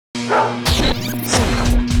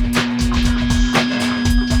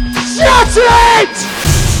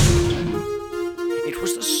It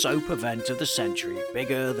was the soap event of the century,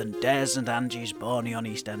 bigger than Des and Angie's Barney on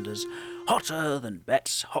EastEnders, hotter than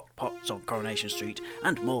Bet's Hot Pots on Coronation Street,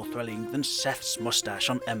 and more thrilling than Seth's moustache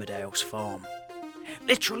on Emmerdale's farm.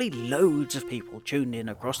 Literally loads of people tuned in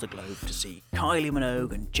across the globe to see Kylie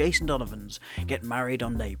Minogue and Jason Donovans get married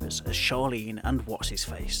on Neighbours as Charlene and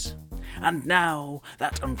What's-His-Face. And now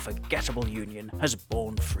that unforgettable union has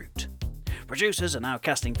borne fruit. Producers are now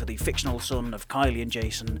casting for the fictional son of Kylie and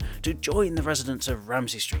Jason to join the residents of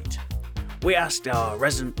Ramsay Street. We asked our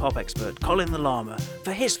resident pop expert Colin the Llama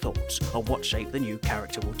for his thoughts on what shape the new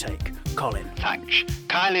character will take. Colin. Thanks.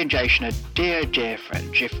 Kylie and Jason are dear, dear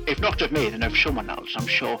friends, if not of me, then of someone else, I'm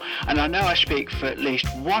sure. And I know I speak for at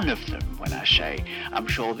least one of them when I say I'm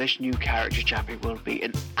sure this new character chappie will be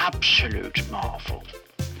an absolute marvel.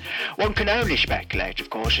 One can only speculate, of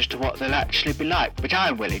course, as to what they'll actually be like, but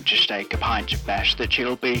I'm willing to stake a pint of best that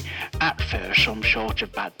he'll be, at first, some sort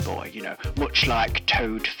of bad boy, much like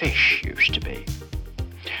Toad Fish used to be.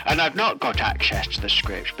 And I've not got access to the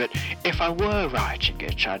script, but if I were writing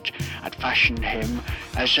it, I'd fashion him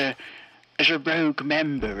as a rogue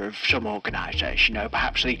member of some organisation,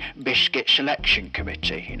 perhaps the Biscuit Selection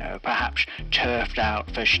Committee, perhaps turfed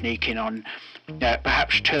out for sneaking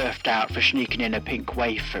in a pink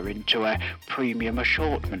wafer into a premium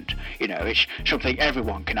assortment. It's something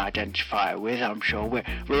everyone can identify with, I'm sure.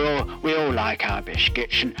 We all like our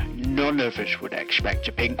biscuits, and none of us would expect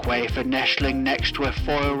a pink wafer nestling next to a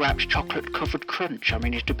foil-wrapped chocolate-covered crunch. I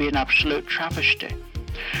mean, it'd be an absolute travesty.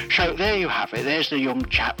 So there you have it. There's the young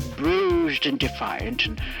chap, bruised and defiant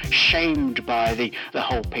and shamed by the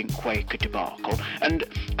whole Pink Quaker debacle. And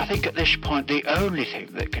I think at this point the only thing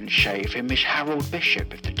that can save him is Harold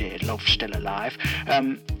Bishop, if the dear love's still alive.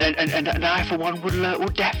 And I, for one,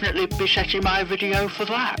 would definitely be setting my video for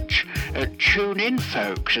that. Tune in,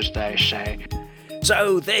 folks, as they say.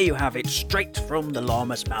 So there you have it, straight from the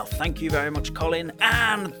llama's mouth. Thank you very much, Colin.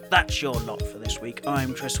 And that's your lot for this week.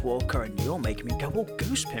 I'm Tris Walker, and you're making me go all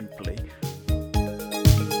goose pimply.